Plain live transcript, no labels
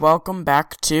Welcome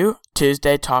back to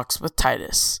Tuesday Talks with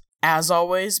Titus. As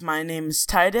always, my name is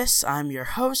Titus. I'm your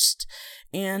host,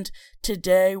 and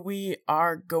today we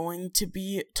are going to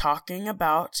be talking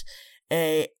about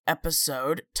an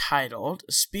episode titled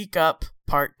Speak Up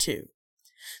Part 2.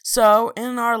 So,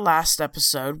 in our last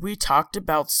episode, we talked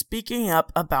about speaking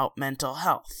up about mental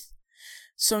health.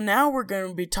 So now we're going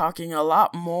to be talking a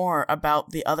lot more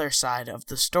about the other side of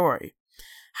the story.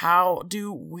 How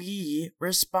do we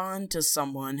respond to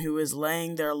someone who is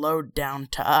laying their load down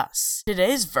to us?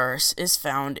 Today's verse is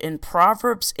found in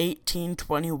Proverbs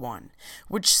 18:21,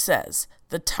 which says,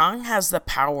 "The tongue has the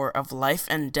power of life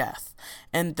and death,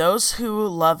 and those who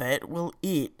love it will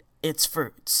eat its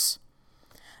fruits."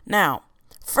 Now,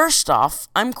 first off,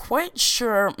 I'm quite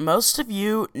sure most of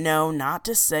you know not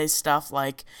to say stuff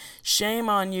like, "Shame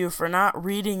on you for not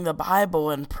reading the Bible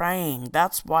and praying.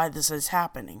 That's why this is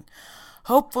happening."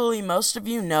 Hopefully, most of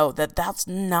you know that that's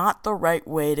not the right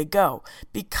way to go,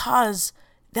 because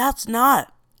that's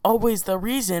not always the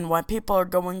reason why people are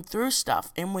going through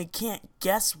stuff, and we can't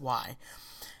guess why.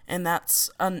 And that's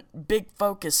a big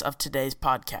focus of today's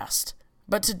podcast.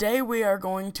 But today we are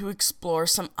going to explore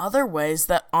some other ways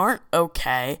that aren't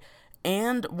okay,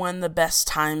 and when the best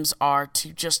times are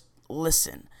to just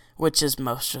listen, which is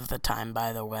most of the time,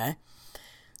 by the way.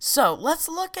 So, let's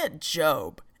look at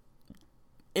Job.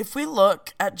 If we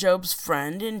look at Job's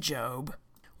friend in Job,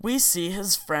 we see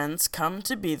his friends come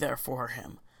to be there for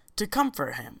him, to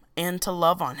comfort him, and to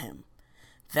love on him.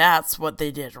 That's what they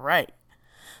did right.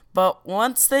 But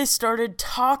once they started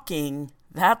talking,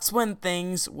 that's when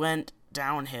things went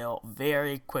downhill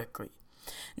very quickly.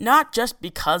 Not just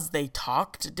because they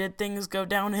talked did things go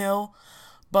downhill,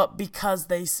 but because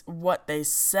what they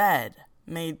said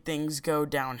made things go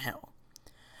downhill.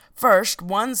 First,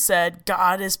 one said,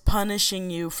 "God is punishing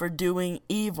you for doing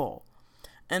evil."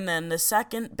 And then the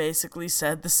second basically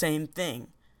said the same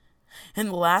thing.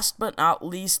 And last but not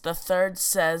least, the third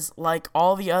says, like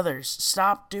all the others,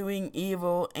 "Stop doing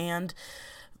evil and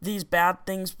these bad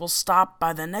things will stop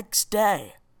by the next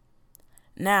day."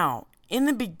 Now, in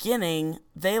the beginning,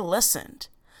 they listened.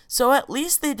 So at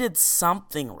least they did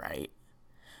something right.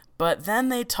 But then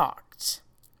they talked.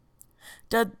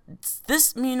 Does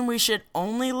this mean we should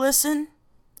only listen?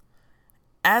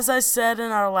 As I said in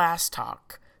our last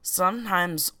talk,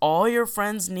 sometimes all your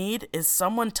friends need is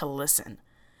someone to listen.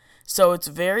 So it's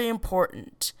very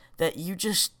important that you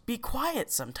just be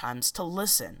quiet sometimes to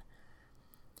listen.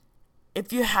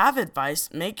 If you have advice,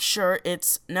 make sure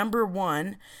it's number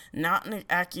 1, not an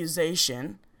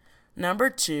accusation, number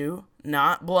 2,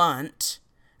 not blunt,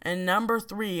 and number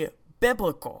 3,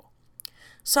 biblical.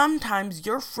 Sometimes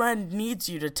your friend needs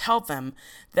you to tell them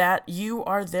that you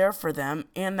are there for them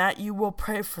and that you will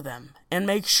pray for them. And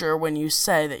make sure when you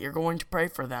say that you're going to pray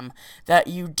for them, that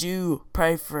you do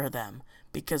pray for them,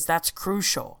 because that's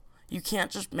crucial. You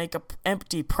can't just make an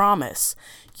empty promise.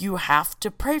 You have to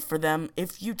pray for them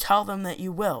if you tell them that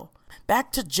you will.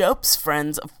 Back to Job's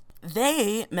friends,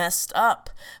 they messed up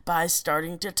by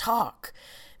starting to talk.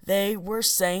 They were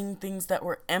saying things that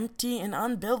were empty and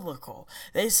unbiblical.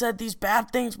 They said these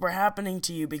bad things were happening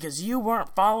to you because you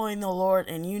weren't following the Lord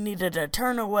and you needed to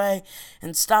turn away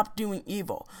and stop doing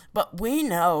evil. But we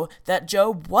know that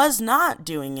Job was not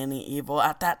doing any evil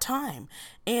at that time.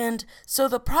 And so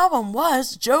the problem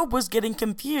was Job was getting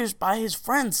confused by his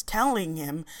friends telling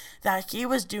him that he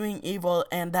was doing evil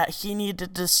and that he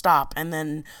needed to stop, and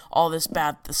then all this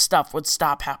bad stuff would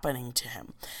stop happening to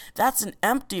him. That's an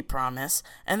empty promise,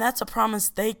 and that's a promise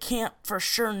they can't for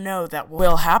sure know that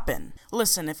will happen.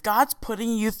 Listen, if God's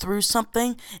putting you through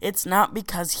something, it's not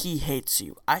because he hates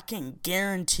you. I can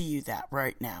guarantee you that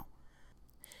right now.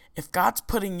 If God's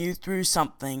putting you through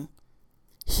something,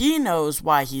 he knows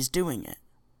why he's doing it.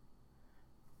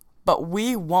 But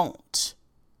we won't.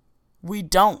 We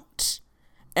don't.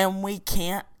 And we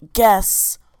can't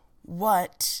guess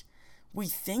what we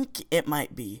think it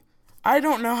might be. I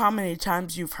don't know how many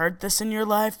times you've heard this in your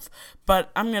life,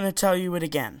 but I'm going to tell you it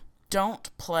again. Don't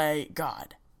play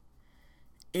God.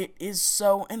 It is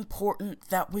so important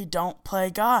that we don't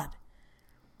play God.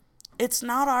 It's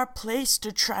not our place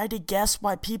to try to guess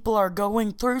why people are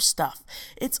going through stuff.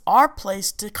 It's our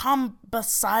place to come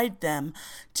beside them,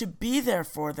 to be there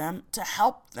for them, to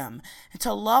help them, and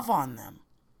to love on them.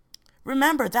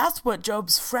 Remember, that's what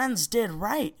Job's friends did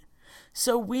right.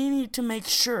 So we need to make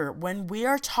sure when we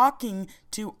are talking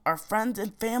to our friends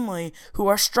and family who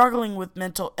are struggling with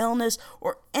mental illness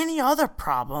or any other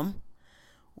problem,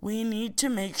 we need to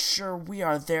make sure we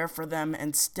are there for them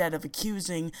instead of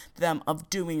accusing them of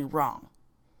doing wrong.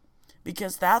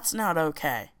 Because that's not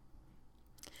okay.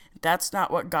 That's not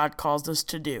what God calls us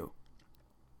to do.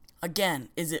 Again,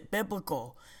 is it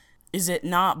biblical? Is it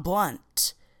not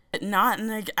blunt? Is it not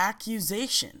an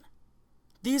accusation?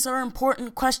 These are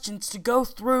important questions to go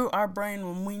through our brain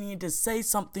when we need to say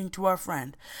something to our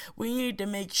friend. We need to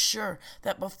make sure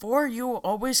that before you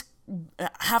always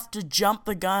have to jump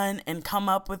the gun and come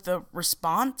up with a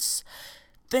response,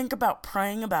 think about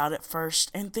praying about it first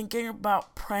and thinking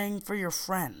about praying for your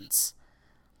friends.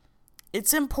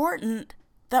 It's important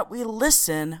that we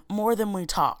listen more than we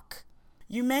talk.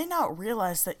 You may not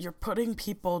realize that you're putting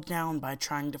people down by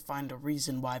trying to find a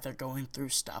reason why they're going through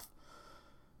stuff.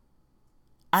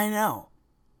 I know.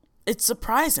 It's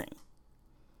surprising.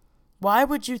 Why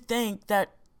would you think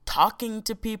that talking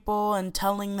to people and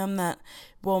telling them that,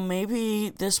 well, maybe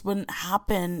this wouldn't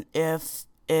happen if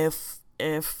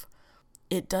it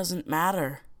doesn't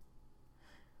matter?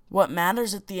 What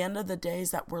matters at the end of the day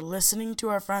is that we're listening to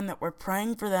our friend, that we're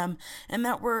praying for them, and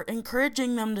that we're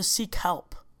encouraging them to seek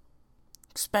help.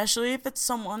 Especially if it's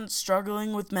someone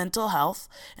struggling with mental health,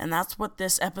 and that's what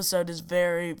this episode is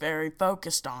very, very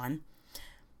focused on.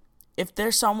 If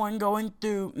there's someone going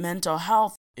through mental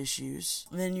health issues,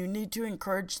 then you need to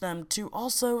encourage them to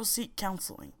also seek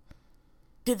counseling.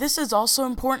 Okay, this is also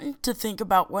important to think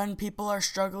about when people are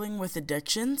struggling with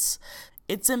addictions.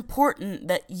 It's important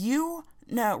that you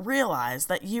realize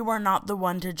that you are not the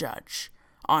one to judge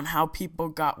on how people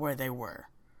got where they were.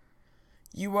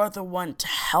 You are the one to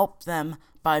help them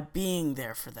by being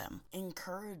there for them,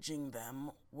 encouraging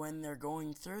them when they're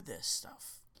going through this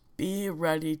stuff. Be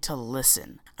ready to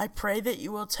listen. I pray that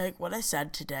you will take what I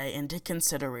said today into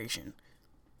consideration,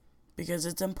 because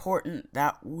it's important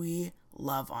that we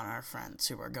love on our friends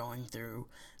who are going through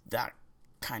that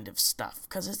kind of stuff,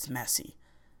 because it's messy.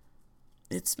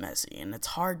 It's messy and it's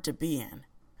hard to be in,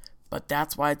 but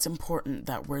that's why it's important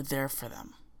that we're there for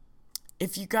them.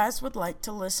 If you guys would like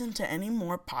to listen to any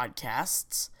more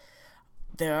podcasts,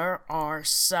 there are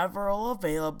several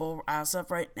available as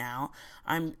of right now.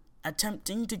 I'm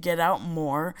attempting to get out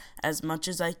more as much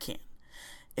as I can.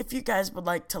 If you guys would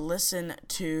like to listen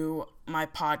to my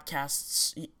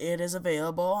podcasts, it is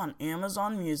available on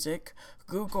Amazon Music,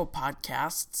 Google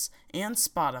Podcasts, and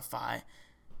Spotify,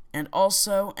 and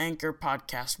also Anchor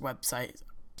Podcast website,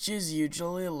 which is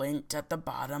usually linked at the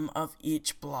bottom of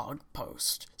each blog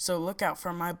post. So look out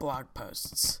for my blog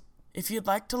posts. If you'd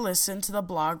like to listen to the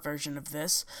blog version of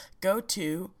this, go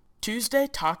to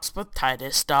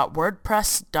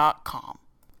tuesdaytalkswithtitus.wordpress.com.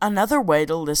 Another way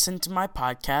to listen to my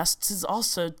podcasts is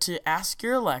also to ask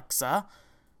your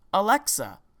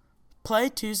Alexa, play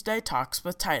Tuesday Talks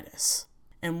with Titus.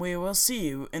 And we will see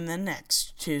you in the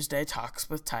next Tuesday Talks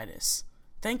with Titus.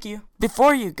 Thank you.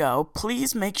 Before you go,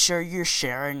 please make sure you're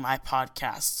sharing my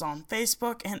podcasts on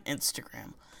Facebook and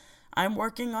Instagram. I'm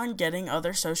working on getting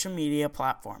other social media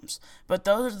platforms, but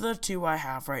those are the two I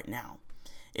have right now.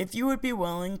 If you would be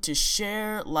willing to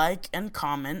share, like, and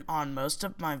comment on most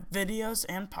of my videos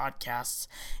and podcasts,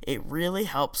 it really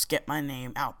helps get my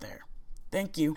name out there. Thank you.